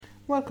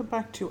Welcome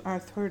back to our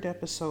third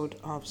episode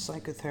of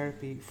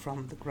Psychotherapy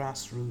from the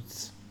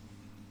Grassroots.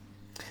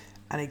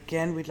 And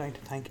again, we'd like to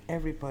thank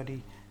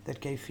everybody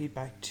that gave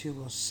feedback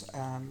to us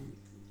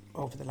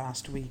over the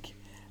last week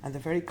and the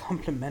very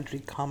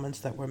complimentary comments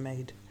that were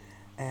made.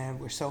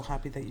 We're so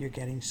happy that you're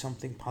getting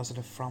something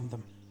positive from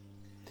them.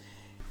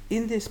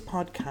 In this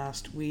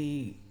podcast,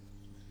 we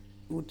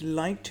would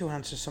like to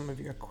answer some of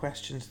your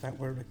questions that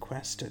were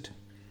requested.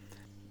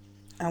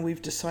 And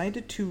we've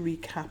decided to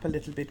recap a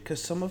little bit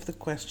because some of the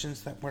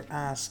questions that were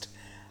asked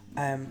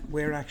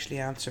were actually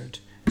answered.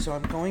 So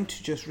I'm going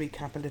to just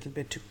recap a little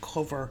bit to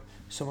cover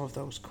some of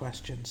those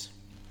questions.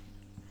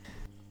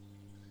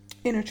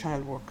 Inner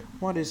child work,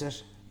 what is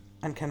it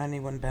and can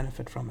anyone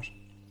benefit from it?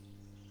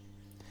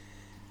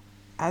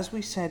 As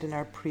we said in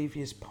our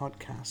previous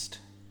podcast,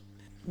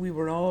 we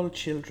were all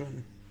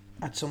children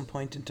at some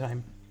point in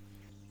time.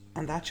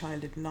 And that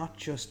child did not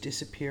just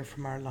disappear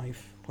from our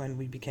life when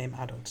we became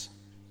adults.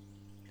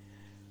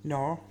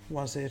 Nor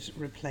was it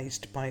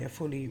replaced by a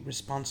fully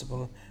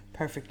responsible,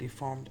 perfectly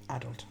formed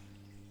adult.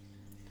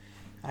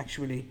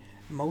 Actually,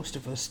 most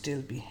of us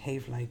still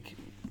behave like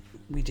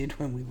we did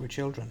when we were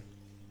children,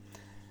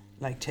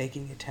 like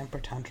taking a temper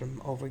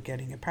tantrum over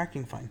getting a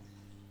parking fine,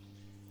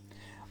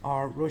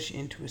 or rush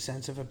into a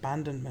sense of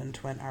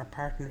abandonment when our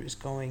partner is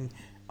going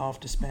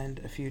off to spend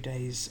a few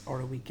days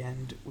or a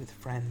weekend with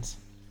friends.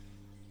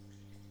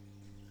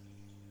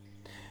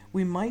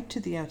 We might to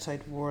the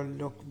outside world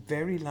look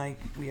very like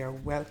we are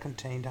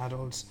well-contained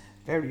adults,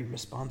 very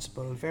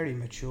responsible, very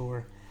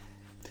mature,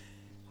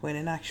 when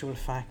in actual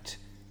fact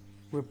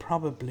we're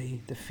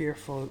probably the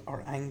fearful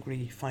or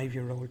angry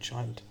 5-year-old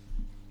child.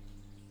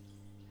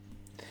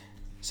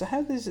 So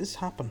how does this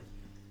happen?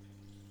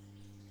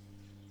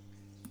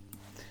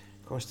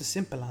 Of course, the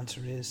simple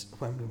answer is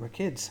when we were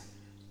kids.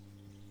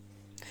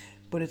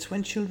 But it's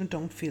when children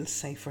don't feel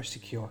safe or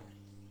secure.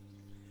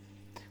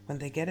 When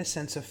they get a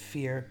sense of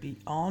fear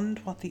beyond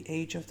what the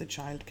age of the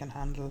child can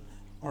handle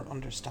or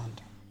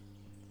understand.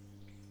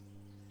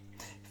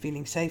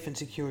 Feeling safe and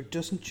secure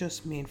doesn't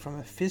just mean from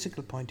a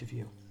physical point of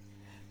view,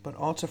 but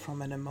also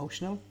from an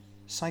emotional,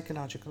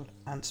 psychological,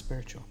 and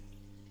spiritual.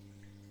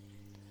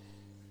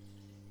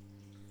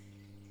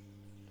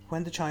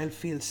 When the child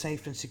feels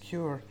safe and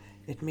secure,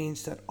 it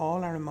means that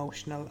all our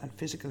emotional and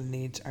physical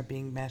needs are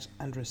being met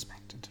and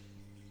respected.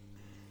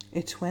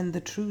 It's when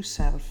the true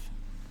self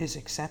is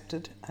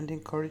accepted and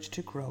encouraged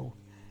to grow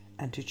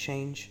and to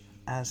change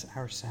as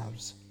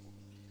ourselves.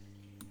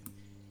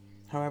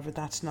 However,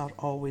 that's not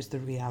always the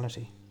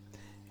reality,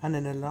 and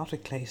in a lot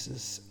of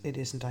cases it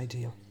isn't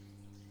ideal.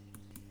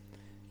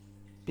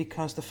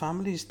 Because the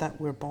families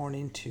that we're born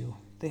into,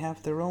 they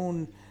have their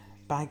own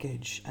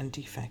baggage and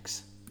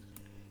defects.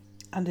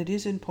 And it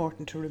is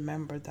important to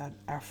remember that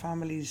our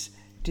families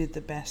did the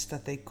best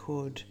that they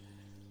could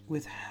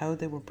with how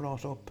they were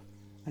brought up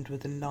and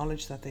with the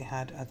knowledge that they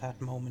had at that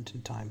moment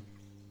in time.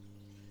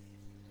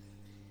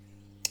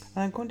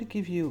 And I'm going to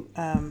give you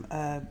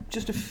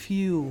just a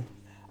few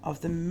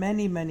of the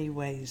many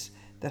ways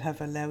that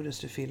have allowed us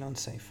to feel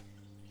unsafe.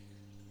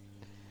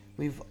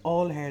 We've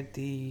all heard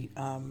the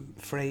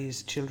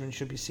phrase, children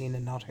should be seen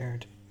and not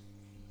heard.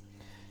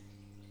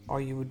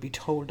 Or you would be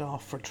told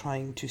off for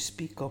trying to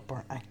speak up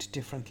or act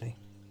differently.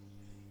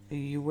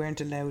 You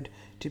weren't allowed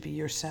to be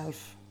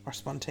yourself or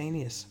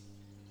spontaneous.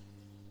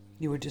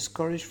 You were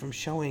discouraged from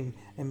showing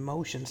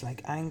emotions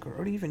like anger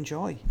or even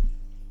joy.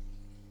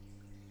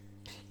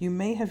 You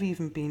may have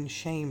even been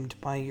shamed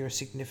by your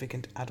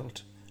significant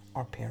adult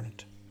or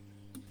parent.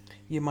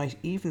 You might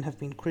even have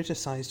been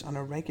criticized on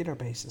a regular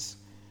basis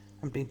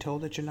and been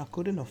told that you're not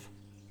good enough.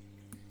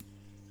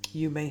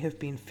 You may have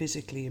been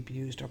physically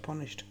abused or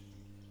punished.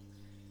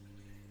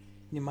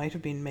 You might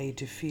have been made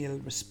to feel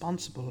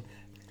responsible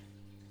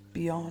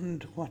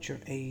beyond what your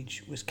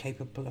age was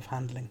capable of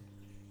handling.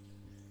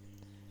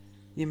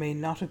 You may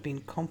not have been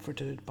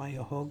comforted by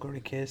a hug or a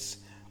kiss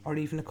or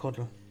even a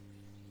cuddle.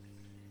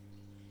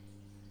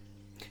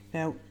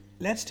 Now,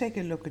 let's take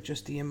a look at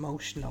just the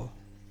emotional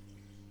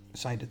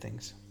side of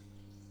things.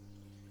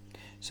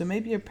 So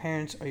maybe your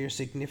parents or your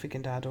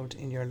significant adult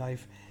in your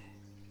life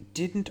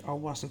didn't or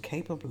wasn't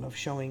capable of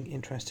showing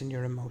interest in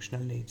your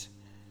emotional needs,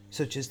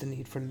 such as the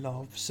need for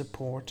love,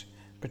 support,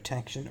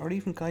 protection, or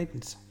even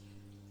guidance.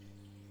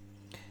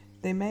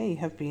 They may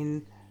have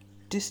been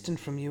distant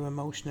from you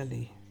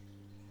emotionally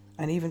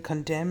and even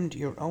condemned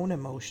your own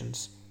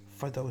emotions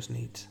for those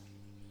needs.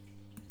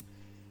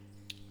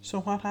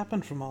 So what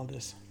happened from all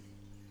this?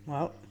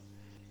 Well,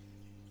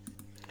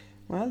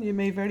 you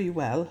may very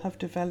well have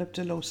developed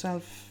a low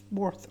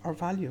self-worth or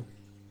value.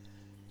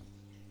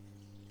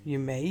 You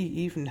may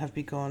even have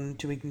begun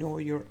to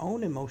ignore your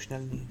own emotional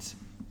needs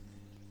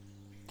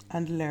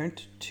and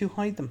learnt to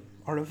hide them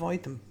or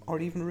avoid them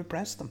or even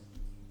repress them.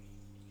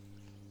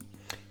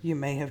 You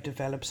may have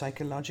developed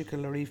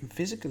psychological or even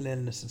physical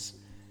illnesses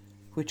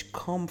which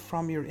come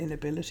from your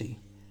inability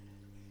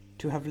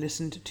to have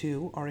listened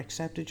to or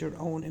accepted your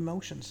own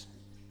emotions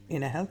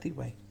in a healthy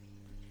way.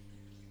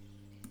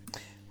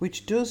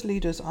 Which does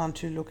lead us on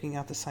to looking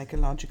at the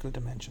psychological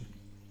dimension.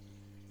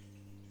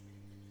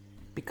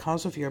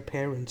 because of your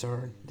parents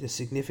or the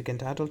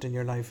significant adult in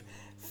your life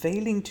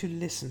failing to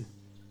listen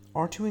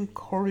or to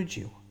encourage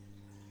you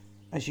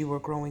as you were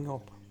growing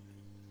up,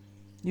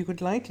 you could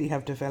likely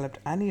have developed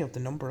any of the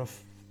number of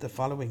the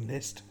following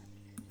list.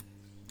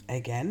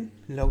 Again,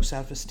 low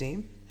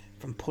self-esteem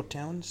from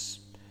put-downs,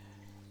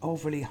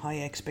 overly high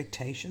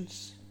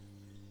expectations,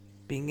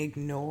 being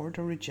ignored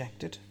or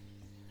rejected.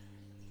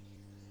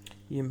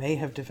 You may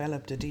have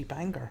developed a deep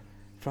anger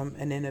from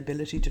an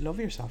inability to love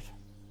yourself.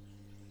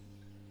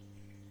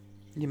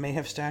 You may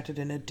have started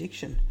an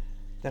addiction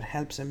that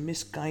helps a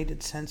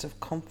misguided sense of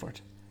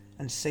comfort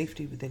and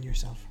safety within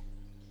yourself.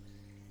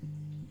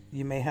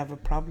 You may have a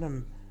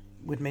problem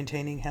with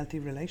maintaining healthy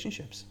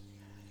relationships.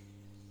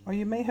 Or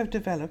you may have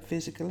developed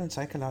physical and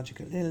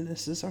psychological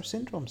illnesses or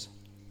syndromes.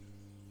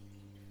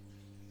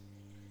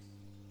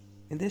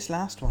 In this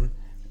last one,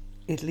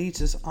 it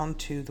leads us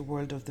onto the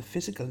world of the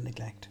physical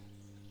neglect.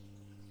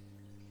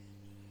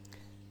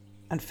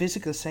 And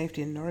physical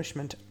safety and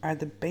nourishment are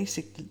the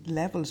basic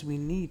levels we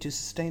need to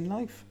sustain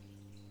life.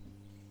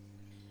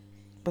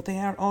 But they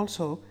are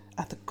also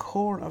at the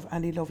core of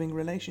any loving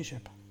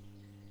relationship.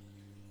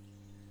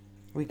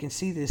 We can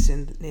see this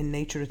in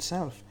nature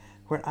itself,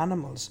 where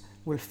animals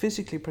will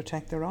physically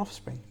protect their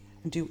offspring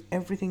and do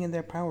everything in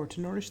their power to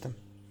nourish them.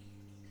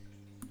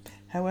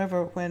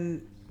 However,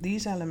 when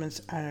these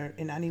elements are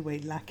in any way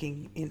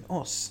lacking in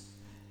us,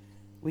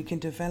 we can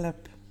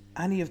develop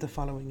any of the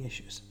following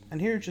issues. And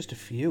here are just a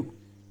few.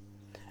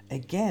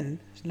 Again,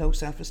 low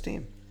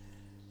self-esteem,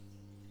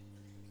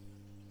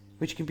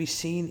 which can be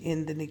seen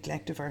in the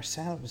neglect of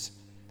ourselves,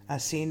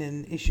 as seen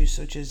in issues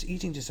such as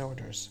eating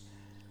disorders,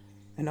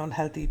 an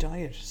unhealthy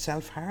diet,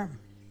 self-harm.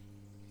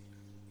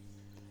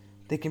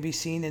 They can be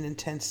seen in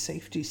intense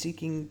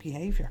safety-seeking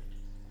behaviour,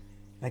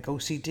 like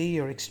OCD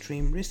or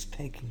extreme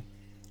risk-taking,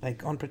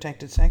 like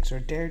unprotected sex or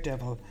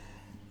daredevil,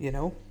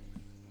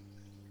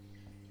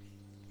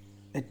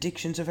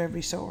 addictions of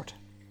every sort,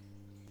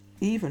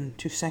 even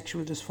to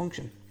sexual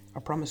dysfunction or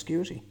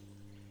promiscuity.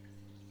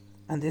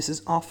 And this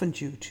is often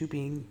due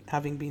to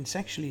having been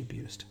sexually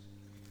abused.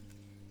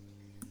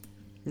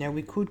 Now,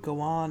 we could go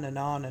on and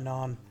on and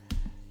on,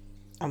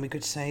 and we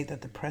could say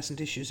that the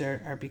present issues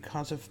are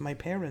because of my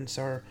parents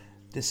or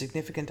the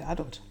significant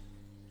adult.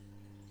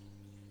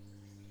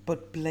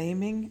 But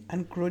blaming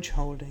and grudge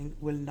holding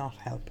will not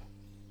help.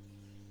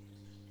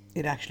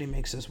 It actually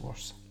makes us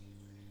worse.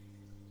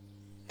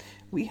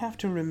 We have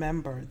to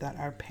remember that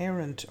our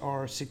parent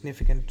or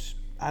significant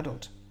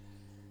adult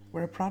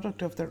were a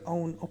product of their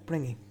own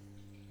upbringing,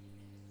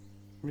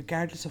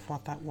 regardless of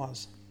what that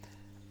was.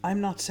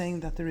 I'm not saying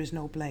that there is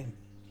no blame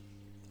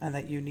and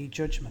that you need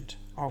judgment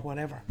or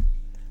whatever.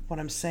 What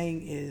I'm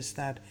saying is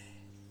that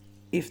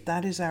if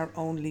that is our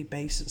only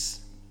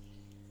basis,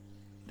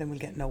 then we'll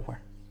get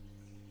nowhere.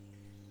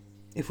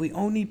 If we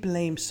only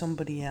blame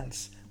somebody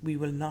else, we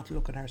will not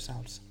look at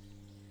ourselves.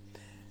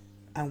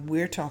 And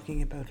we're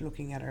talking about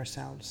looking at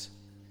ourselves,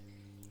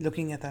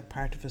 looking at that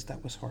part of us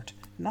that was hurt,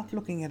 not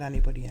looking at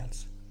anybody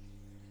else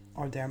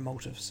or their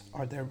motives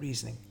or their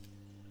reasoning.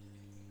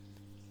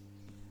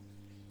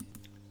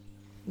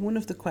 One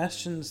of the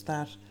questions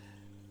that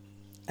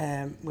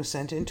was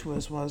sent in to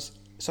us was,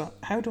 so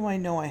how do I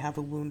know I have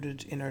a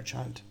wounded inner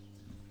child?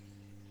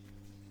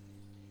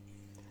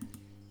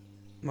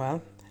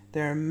 Well,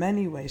 there are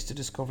many ways to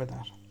discover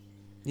that.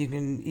 You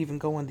can even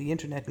go on the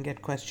internet and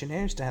get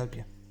questionnaires to help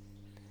you.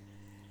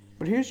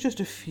 But here's just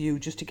a few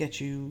just to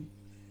get you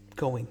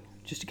going,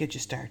 just to get you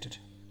started.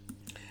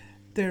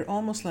 They're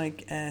almost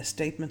like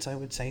statements I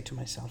would say to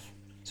myself.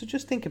 So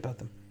just think about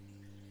them.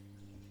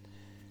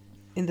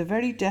 In the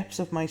very depths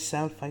of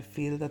myself, I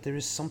feel that there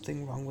is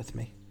something wrong with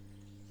me.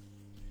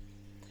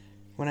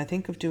 When I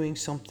think of doing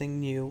something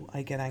new,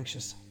 I get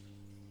anxious.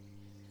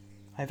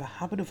 I have a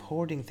habit of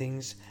hoarding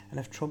things and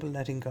have trouble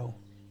letting go.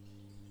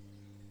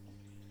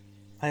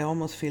 I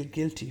almost feel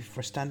guilty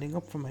for standing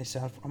up for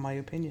myself or my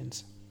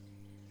opinions.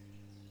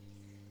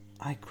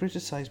 I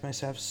criticize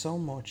myself so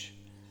much.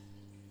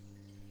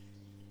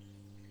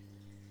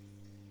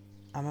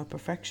 I'm a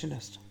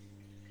perfectionist.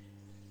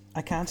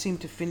 I can't seem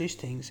to finish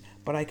things,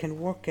 but I can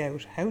work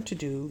out how to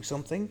do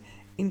something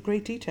in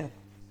great detail.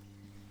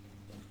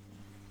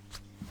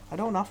 I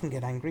don't often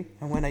get angry,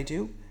 and when I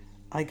do,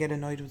 I get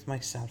annoyed with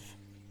myself.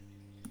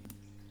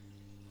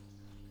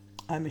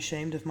 I'm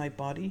ashamed of my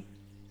body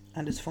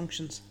and its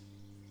functions.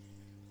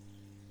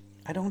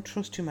 I don't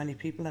trust too many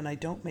people, and I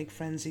don't make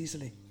friends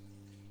easily.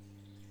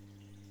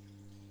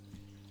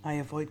 I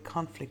avoid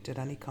conflict at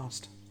any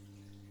cost.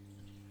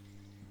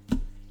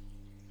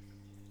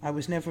 I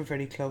was never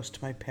very close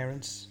to my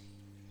parents,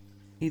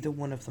 either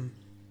one of them.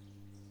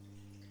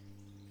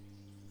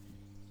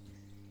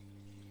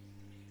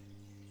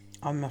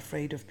 I'm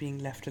afraid of being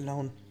left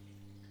alone.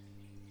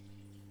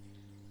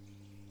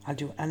 I'll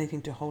do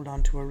anything to hold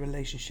on to a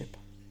relationship.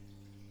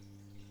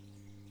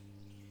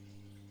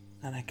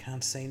 And I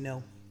can't say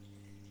no.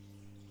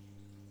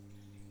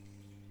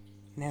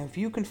 Now, if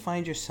you can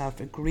find yourself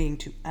agreeing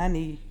to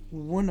any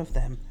one of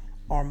them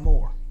or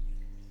more,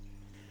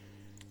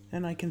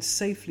 then I can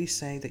safely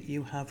say that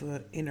you have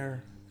an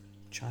inner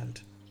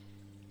child.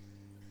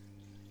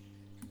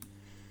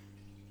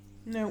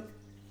 Now,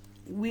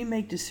 we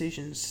make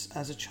decisions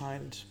as a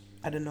child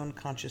at an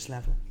unconscious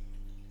level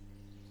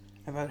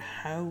about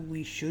how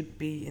we should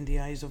be in the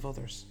eyes of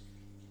others.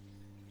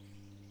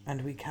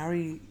 And we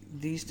carry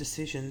these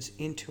decisions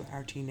into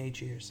our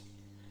teenage years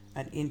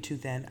and into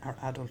then our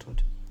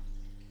adulthood.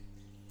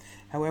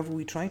 However,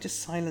 we try to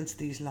silence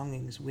these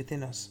longings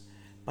within us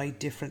by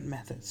different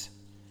methods.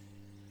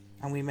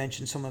 And we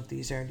mentioned some of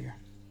these earlier.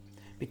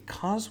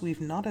 Because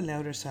we've not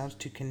allowed ourselves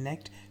to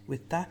connect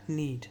with that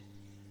need,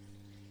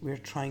 we're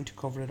trying to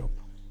cover it up,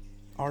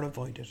 or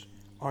avoid it,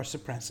 or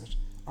suppress it,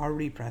 or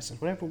repress it,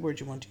 whatever word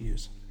you want to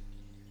use.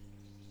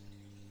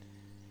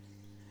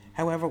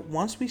 However,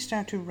 once we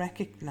start to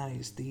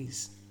recognize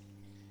these,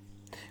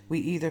 we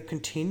either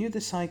continue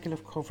the cycle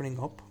of covering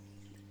up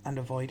and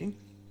avoiding,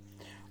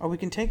 or we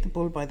can take the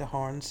bull by the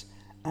horns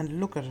and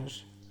look at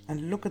it,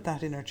 and look at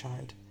that inner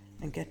child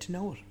and get to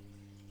know it.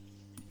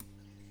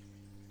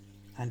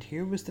 And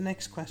here was the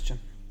next question.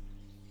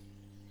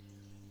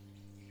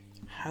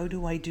 How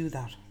do I do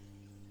that?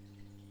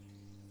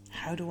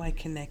 How do I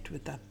connect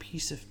with that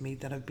piece of me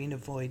that I've been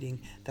avoiding,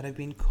 that I've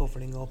been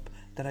covering up,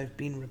 that I've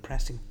been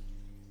repressing?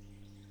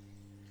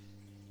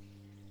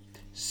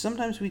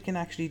 Sometimes we can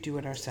actually do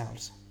it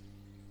ourselves.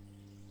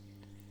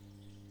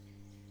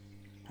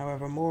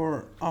 However,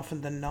 more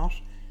often than not,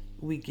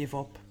 we give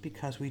up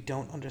because we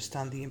don't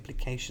understand the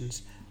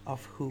implications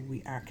of who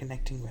we are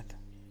connecting with.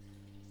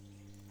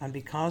 And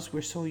because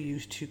we're so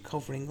used to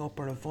covering up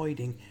or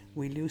avoiding,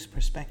 we lose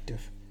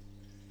perspective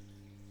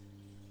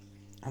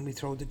and we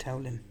throw the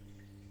towel in.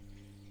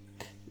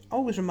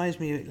 Always reminds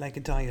me like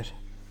a diet.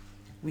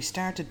 We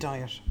start a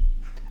diet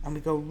and we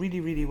go really,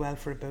 really well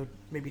for about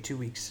maybe 2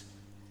 weeks,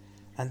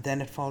 and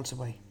then it falls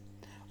away,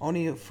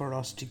 only for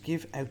us to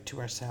give out to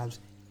ourselves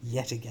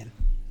yet again.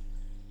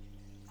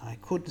 I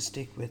couldn't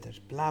stick with it,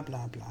 blah,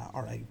 blah, blah,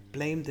 or I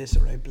blame this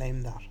or I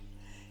blame that,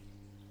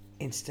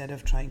 instead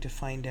of trying to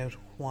find out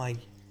why.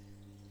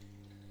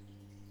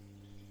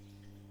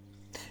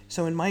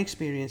 So in my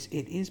experience,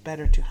 it is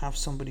better to have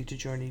somebody to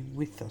journey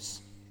with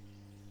us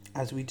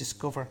as we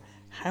discover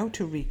how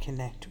to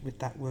reconnect with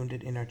that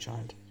wounded inner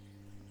child,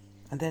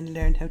 and then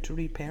learn how to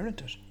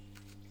reparent it.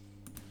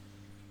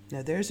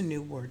 Now there's a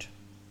new word,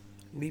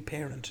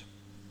 reparent,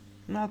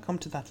 and I'll come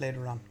to that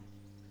later on.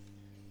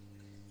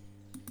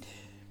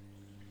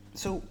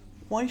 So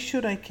why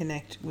should I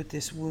connect with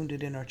this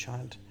wounded inner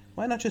child?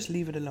 Why not just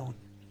leave it alone?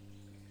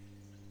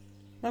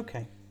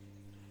 Okay,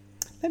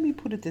 let me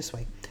put it this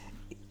way.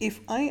 If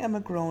I am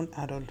a grown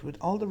adult with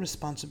all the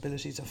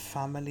responsibilities of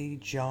family,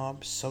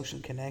 job, social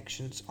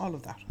connections, all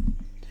of that,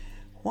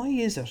 why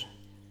is it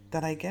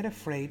that I get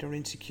afraid or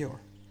insecure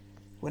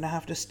when I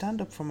have to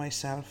stand up for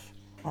myself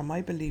or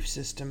my belief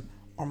system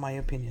or my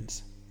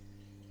opinions?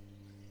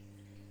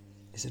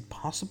 Is it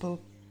possible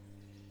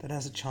that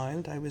as a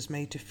child I was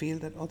made to feel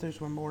that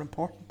others were more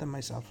important than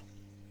myself?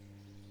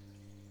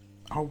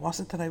 Or was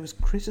it that I was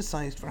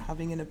criticized for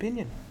having an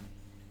opinion?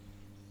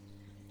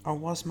 Or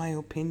was my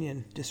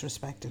opinion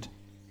disrespected?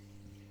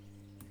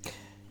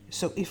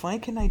 So if I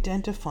can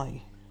identify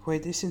where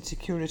this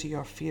insecurity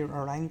or fear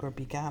or anger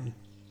began,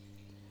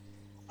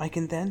 I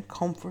can then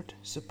comfort,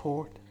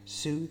 support,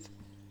 soothe,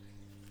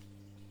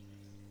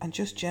 and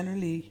just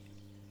generally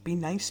be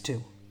nice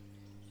to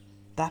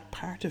that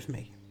part of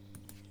me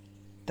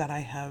that I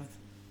have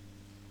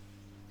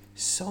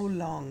so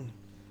long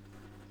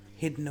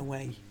hidden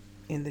away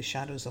in the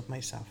shadows of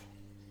myself.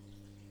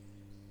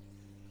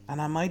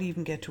 And I might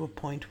even get to a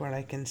point where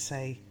I can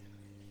say,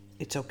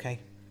 it's okay,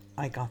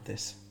 I got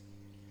this.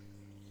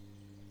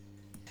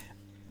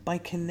 By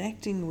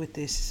connecting with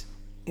this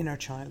inner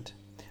child,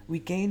 we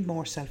gain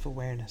more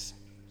self-awareness.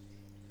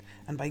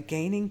 And by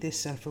gaining this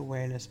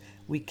self-awareness,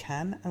 we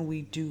can and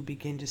we do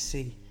begin to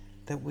see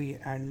that we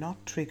are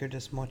not triggered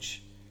as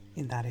much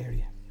in that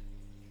area.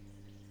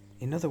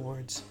 In other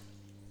words,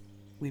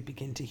 we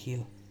begin to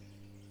heal.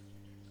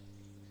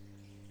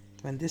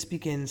 When this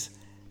begins,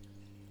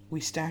 we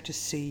start to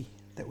see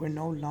that we're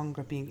no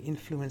longer being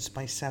influenced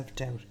by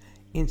self-doubt,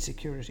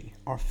 insecurity,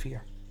 or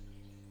fear,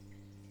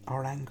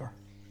 or anger,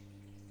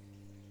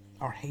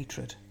 or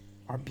hatred,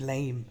 or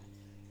blame.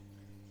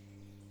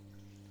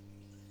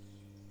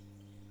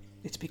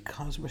 It's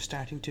because we're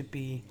starting to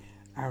be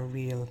our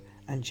real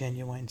and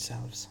genuine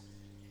selves.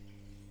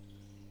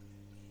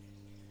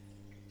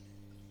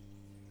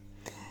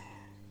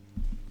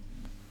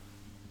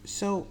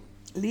 So,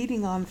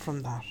 leading on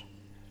from that,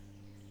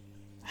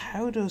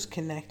 how does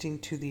connecting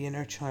to the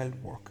inner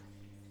child work,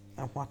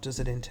 and what does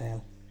it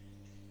entail?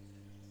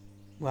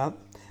 Well,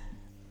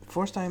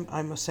 first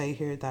I must say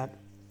here that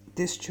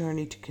this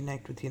journey to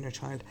connect with the inner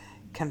child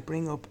can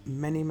bring up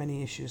many,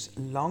 many issues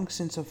long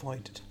since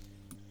avoided.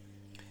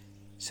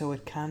 So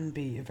it can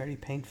be a very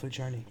painful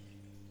journey.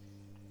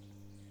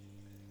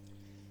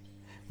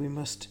 We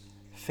must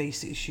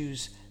face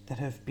issues that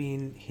have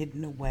been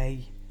hidden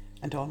away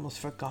and almost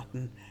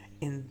forgotten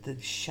in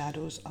the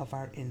shadows of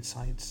our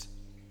insides,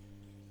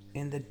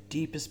 in the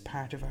deepest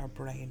part of our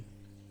brain.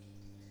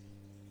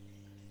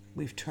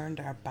 we've turned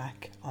our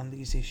back on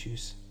these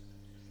issues.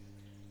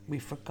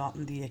 We've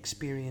forgotten the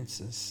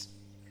experiences.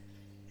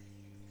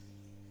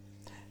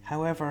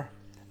 However,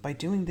 by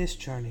doing this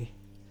journey,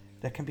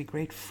 there can be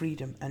great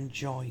freedom and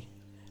joy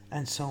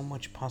and so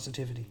much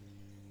positivity.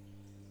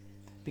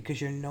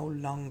 Because you're no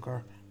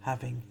longer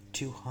having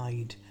to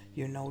hide.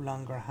 You're no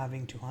longer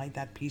having to hide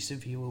that piece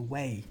of you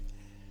away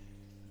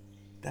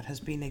that has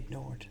been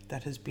ignored,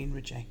 that has been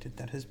rejected,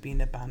 that has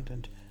been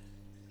abandoned.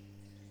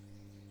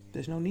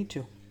 There's no need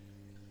to.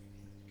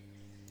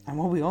 And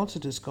what we also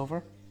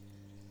discover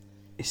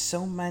is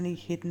so many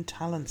hidden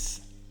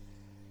talents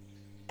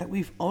that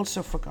we've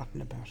also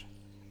forgotten about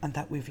and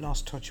that we've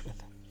lost touch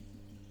with.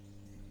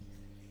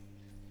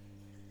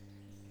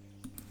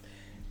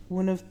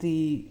 One of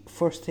the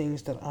first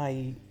things that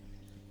I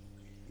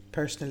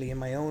personally in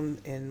my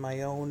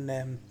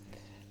own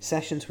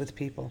sessions with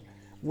people,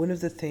 one of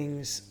the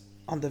things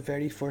on the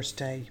very first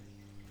day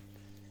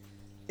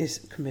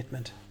is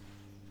commitment.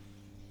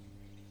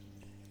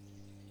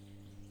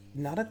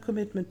 Not a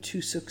commitment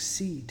to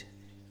succeed,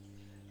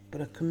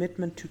 but a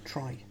commitment to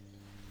try.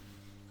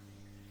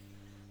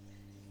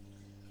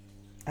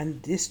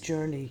 And this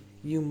journey,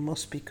 you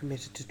must be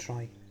committed to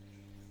try.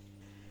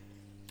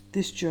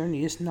 This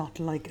journey is not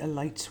like a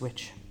light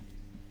switch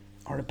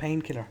or a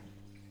painkiller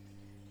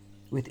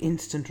with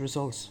instant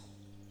results.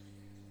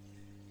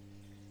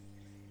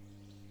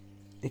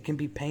 It can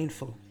be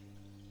painful,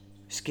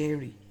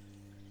 scary.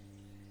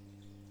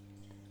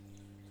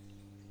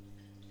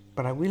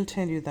 But I will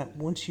tell you that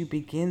once you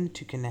begin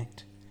to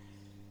connect,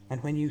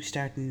 and when you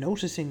start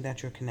noticing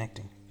that you're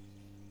connecting,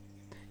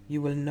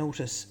 you will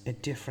notice a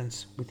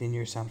difference within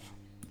yourself.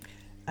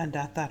 And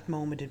at that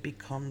moment it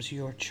becomes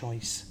your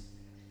choice.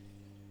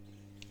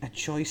 A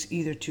choice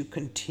either to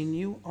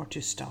continue or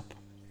to stop.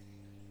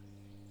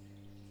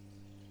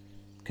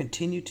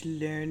 Continue to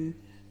learn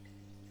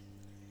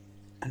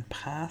and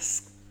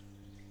pass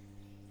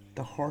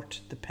the hurt,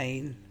 the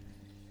pain,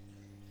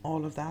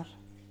 all of that,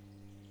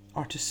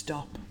 or to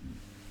stop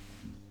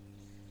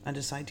and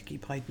decide to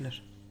keep hiding it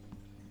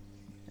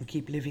and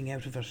keep living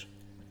out of it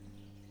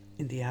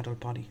in the adult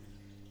body.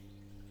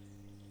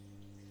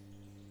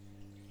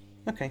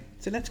 Okay,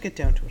 so let's get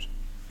down to it.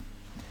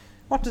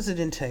 What does it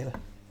entail?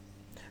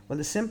 Well,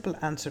 the simple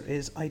answer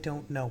is I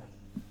don't know.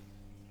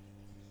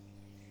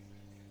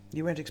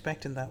 You weren't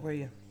expecting that, were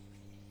you?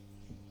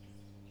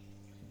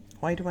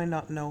 Why do I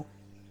not know?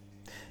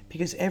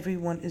 Because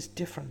everyone is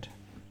different.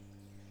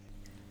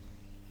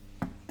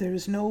 There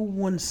is no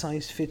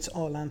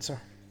one-size-fits-all answer.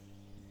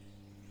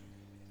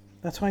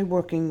 That's why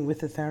working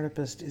with a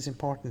therapist is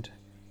important.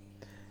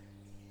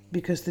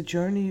 Because the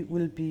journey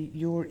will be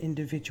your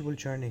individual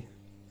journey.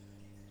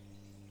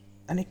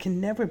 And it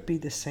can never be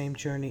the same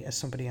journey as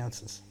somebody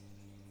else's.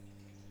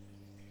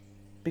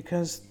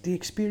 Because the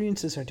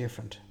experiences are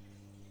different.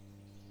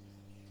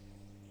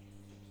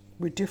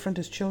 We're different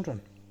as children.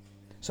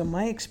 So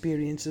my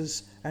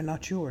experiences are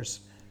not yours.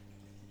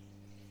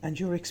 And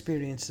your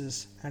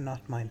experiences are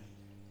not mine.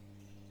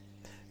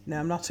 Now,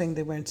 I'm not saying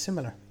they weren't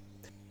similar.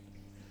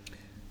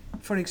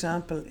 For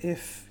example,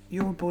 if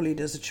you're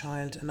bullied as a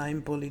child and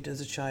I'm bullied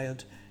as a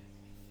child,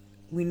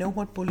 we know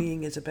what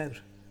bullying is about.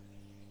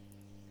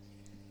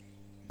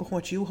 But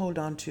what you hold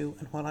on to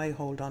and what I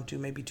hold on to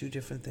may be two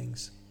different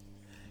things.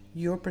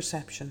 Your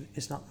perception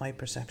is not my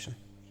perception.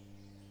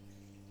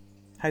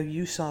 How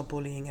you saw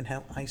bullying and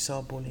how I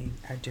saw bullying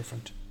are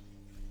different.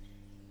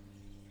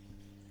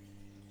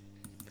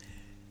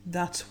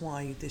 That's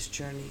why this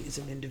journey is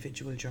an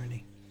individual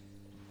journey.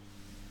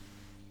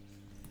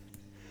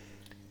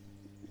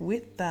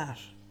 With that,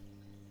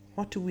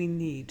 what do we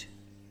need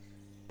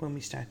when we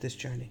start this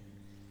journey?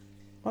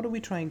 What are we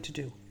trying to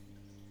do?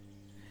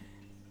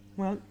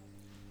 Well,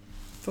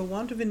 for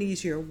want of an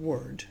easier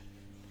word,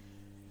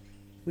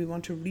 we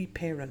want to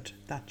reparent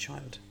that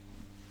child.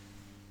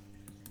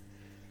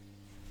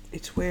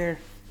 It's where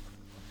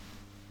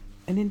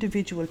an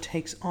individual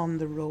takes on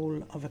the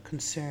role of a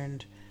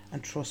concerned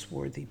and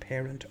trustworthy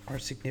parent or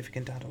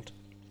significant adult.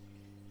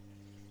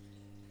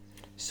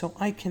 So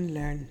I can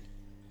learn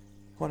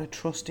what a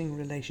trusting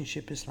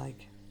relationship is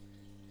like.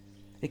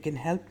 It can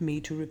help me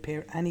to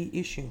repair any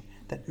issue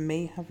that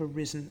may have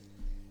arisen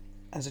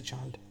as a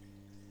child.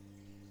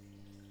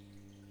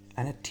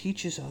 And it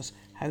teaches us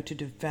how to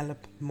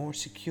develop more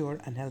secure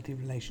and healthy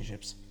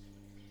relationships.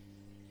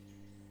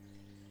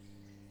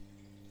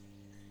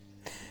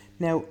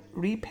 Now,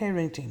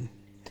 reparenting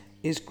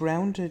is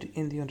grounded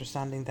in the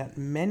understanding that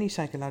many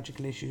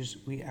psychological issues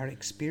we are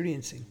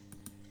experiencing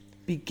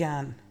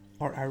began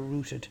or are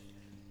rooted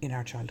in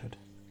our childhood,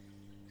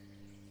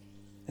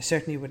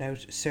 certainly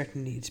without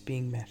certain needs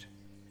being met.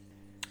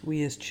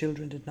 We as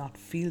children did not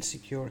feel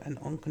secure and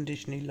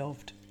unconditionally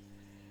loved,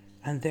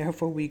 and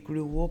therefore we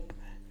grew up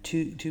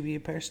to be a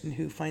person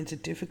who finds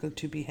it difficult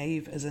to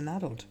behave as an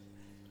adult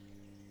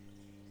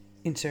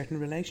in certain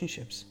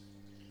relationships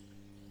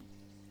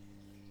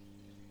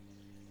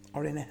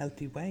or in a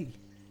healthy way.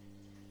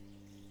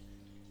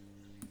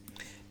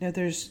 Now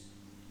there's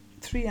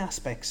three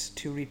aspects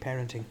to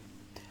reparenting.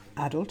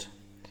 Adult,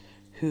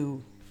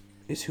 who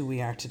is who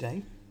we are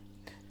today.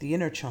 The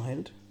inner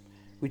child,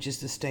 which is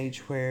the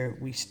stage where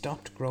we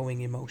stopped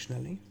growing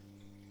emotionally.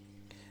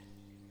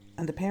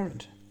 And the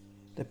parent,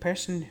 the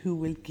person who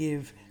will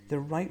give the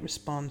right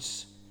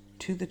response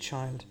to the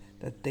child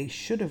that they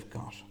should have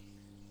got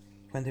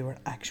when they were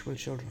actual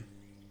children.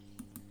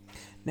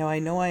 Now, I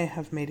know I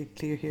have made it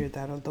clear here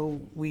that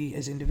although we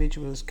as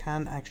individuals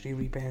can actually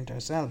reparent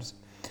ourselves,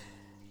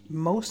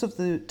 most of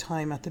the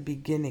time at the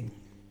beginning,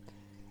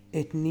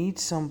 it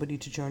needs somebody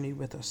to journey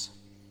with us.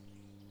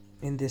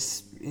 In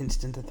this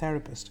instance, a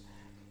therapist.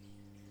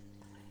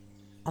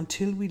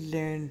 Until we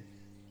learn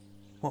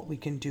what we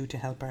can do to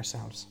help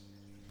ourselves.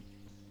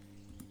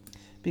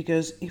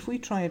 Because if we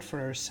try it for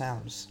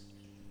ourselves,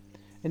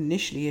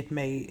 initially it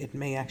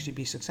may actually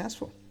be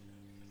successful.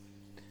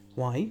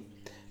 Why?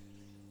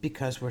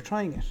 Because we're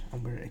trying it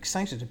and we're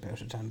excited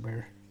about it and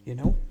we're,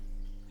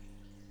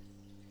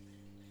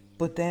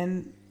 But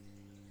then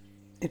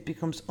it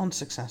becomes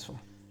unsuccessful.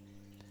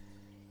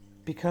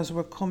 Because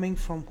we're coming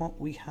from what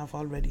we have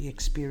already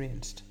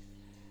experienced.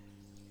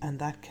 And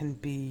that can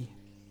be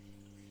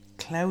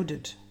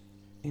clouded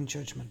in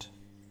judgment.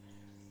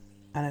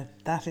 And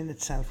that in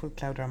itself will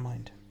cloud our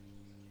mind.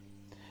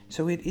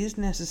 So it is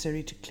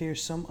necessary to clear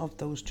some of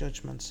those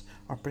judgments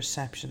or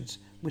perceptions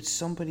with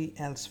somebody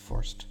else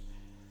first,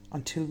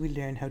 until we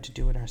learn how to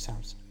do it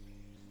ourselves.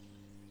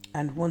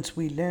 And once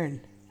we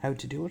learn how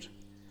to do it,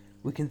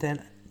 we can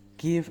then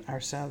give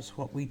ourselves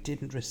what we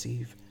didn't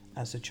receive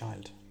as a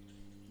child.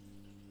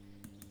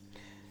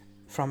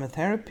 From a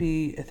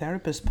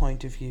therapist's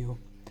point of view,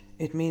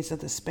 it means that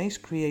the space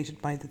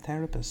created by the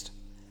therapist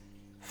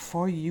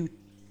for you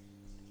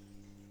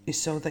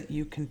is so that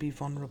you can be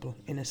vulnerable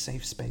in a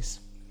safe space.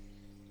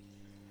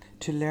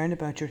 To learn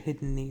about your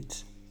hidden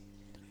needs.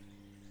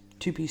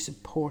 To be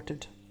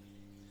supported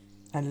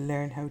and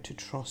learn how to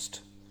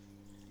trust,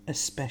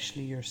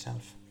 especially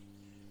yourself.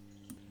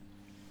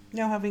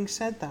 Now, having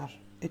said that,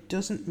 it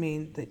doesn't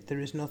mean that there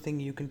is nothing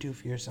you can do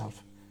for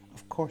yourself.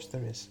 Of course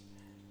there is.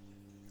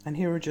 And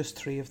here are just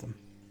 3 of them.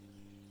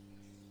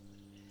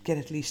 Get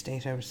at least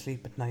 8 hours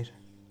sleep at night.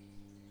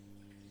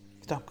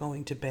 Stop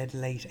going to bed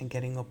late and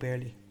getting up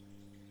early.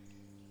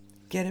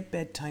 Get a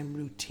bedtime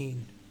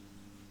routine.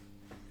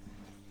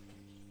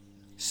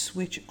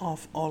 Switch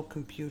off all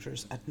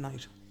computers at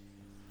night,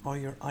 or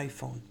your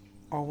iPhone,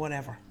 or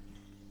whatever.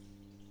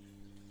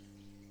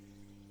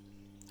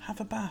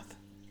 Have a bath.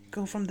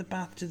 Go from the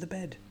bath to the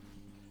bed.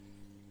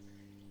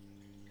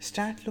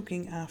 Start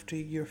looking after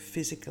your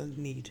physical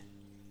need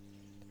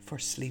for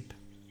sleep,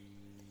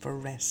 for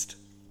rest.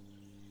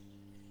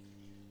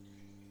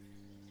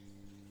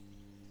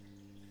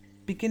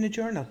 Begin a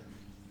journal.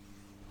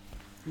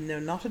 No,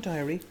 not a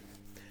diary.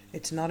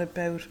 It's not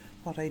about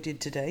what I did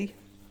today.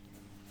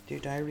 Dear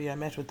diary, I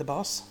met with the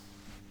boss.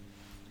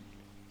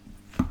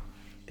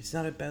 It's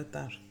not about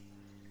that.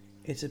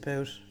 It's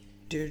about,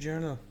 dear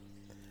journal,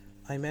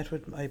 I met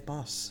with my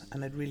boss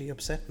and it really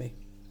upset me.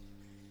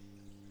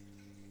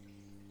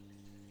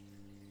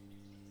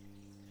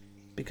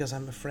 Because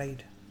I'm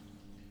afraid.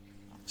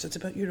 So it's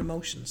about your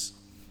emotions.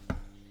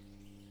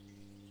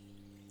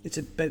 It's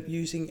about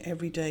using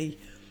everyday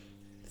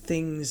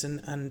things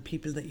and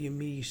people that you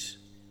meet.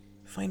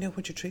 Find out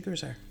what your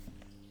triggers are.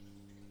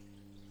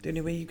 The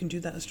only way you can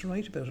do that is to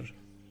write about it.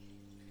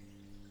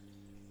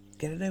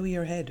 Get it out of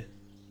your head.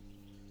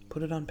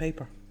 Put it on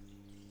paper.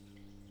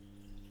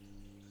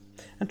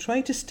 And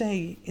try to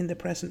stay in the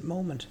present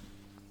moment,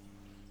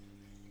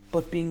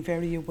 but being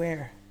very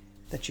aware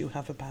that you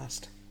have a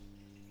past.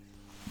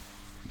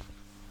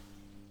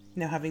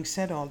 Now, having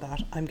said all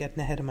that, I'm getting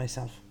ahead of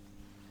myself.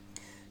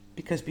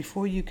 Because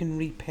before you can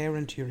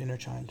reparent your inner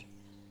child,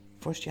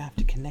 first you have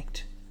to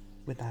connect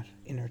with that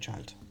inner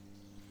child.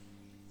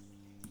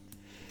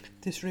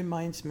 This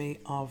reminds me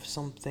of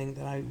something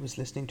that I was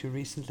listening to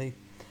recently,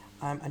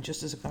 and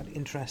just as it got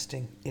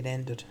interesting, it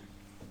ended.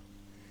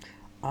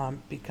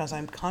 Because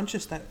I'm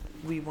conscious that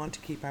we want to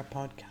keep our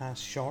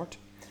podcast short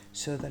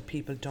so that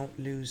people don't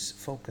lose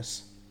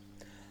focus.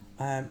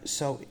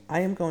 So I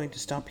am going to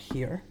stop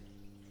here.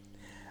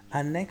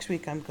 And next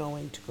week I'm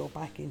going to go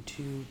back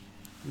into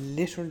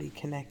literally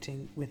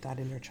connecting with that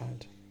inner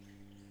child.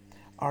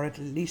 Or at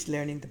least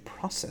learning the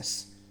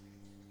process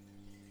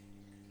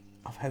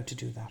of how to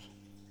do that.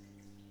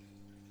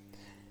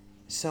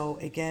 So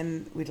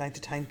again, we'd like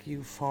to thank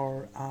you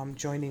for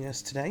joining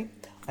us today.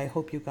 I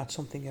hope you got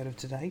something out of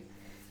today.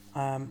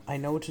 I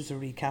know it was a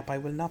recap. I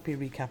will not be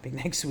recapping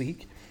next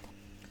week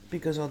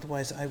because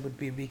otherwise I would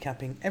be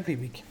recapping every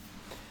week.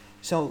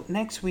 So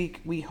next week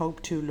we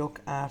hope to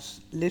look at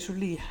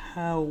literally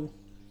how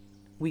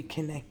we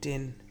connect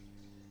in,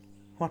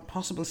 what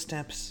possible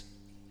steps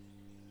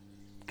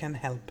can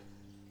help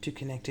to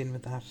connect in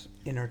with that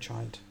inner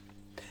child.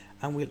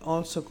 And we'll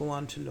also go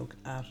on to look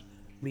at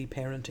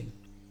reparenting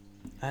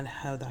and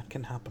how that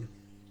can happen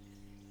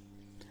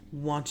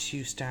once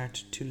you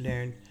start to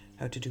learn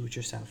how to do it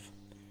yourself.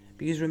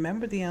 Because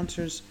remember, the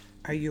answers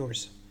are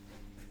yours.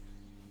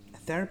 A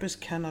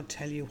therapist cannot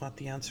tell you what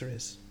the answer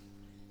is.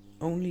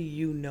 Only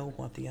you know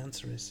what the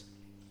answer is.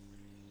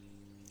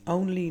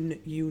 Only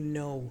you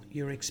know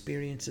your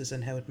experiences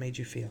and how it made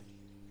you feel.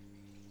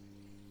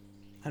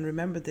 And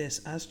remember this,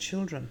 as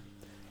children,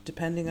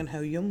 depending on how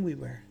young we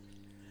were,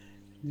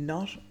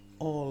 not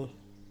all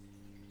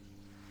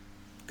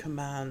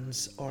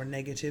commands or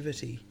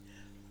negativity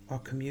or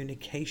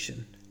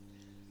communication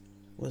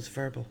was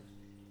verbal.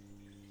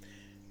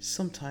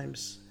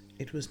 Sometimes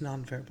it was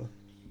non-verbal.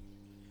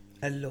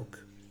 A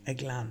look, a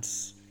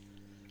glance.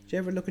 Do you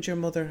ever look at your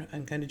mother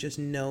and kind of just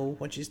know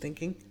what she's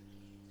thinking?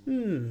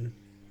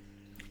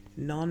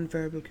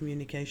 Non-verbal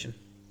communication.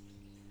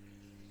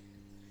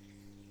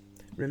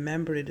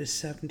 Remember, it is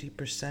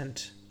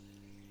 70%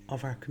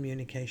 of our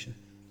communication.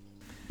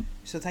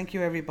 So thank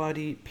you,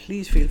 everybody.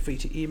 Please feel free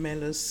to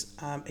email us.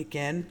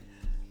 Again,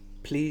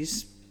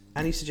 please,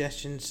 any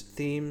suggestions,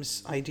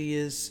 themes,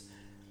 ideas,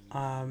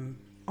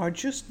 or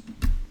just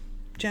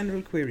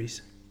general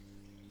queries.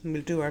 And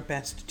we'll do our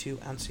best to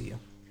answer you.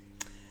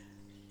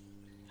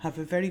 Have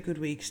a very good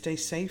week. Stay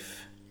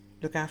safe.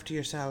 Look after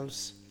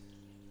yourselves.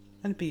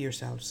 And be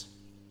yourselves.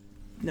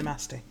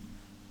 Namaste.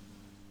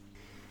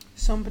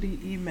 Somebody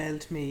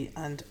emailed me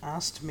and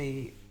asked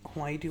me,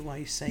 why do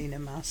I say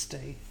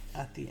namaste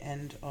at the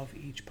end of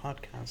each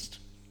podcast?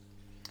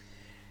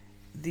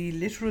 The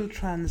literal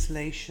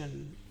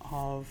translation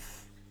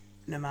of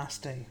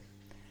namaste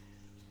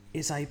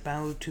is I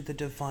bow to the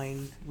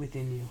divine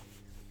within you.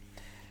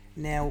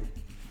 Now,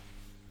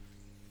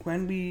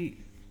 when we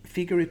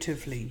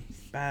figuratively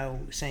bow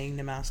saying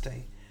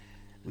namaste,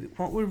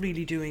 what we're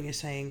really doing is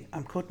saying,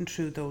 I'm cutting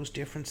through those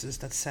differences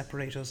that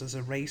separate us as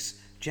a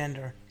race,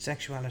 gender,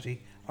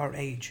 sexuality, or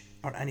age,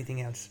 or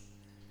anything else.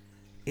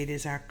 It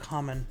is our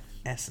common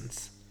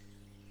essence,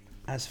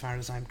 as far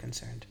as I'm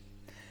concerned.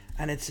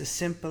 And it's a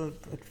simple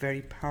but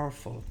very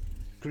powerful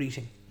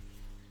greeting.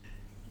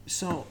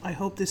 So I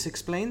hope this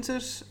explains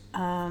it,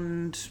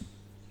 and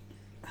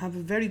have a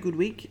very good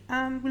week,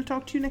 and we'll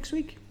talk to you next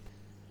week.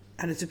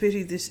 And it's a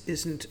pity this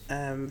isn't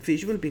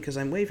visual because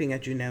I'm waving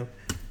at you now.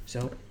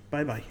 So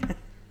bye bye.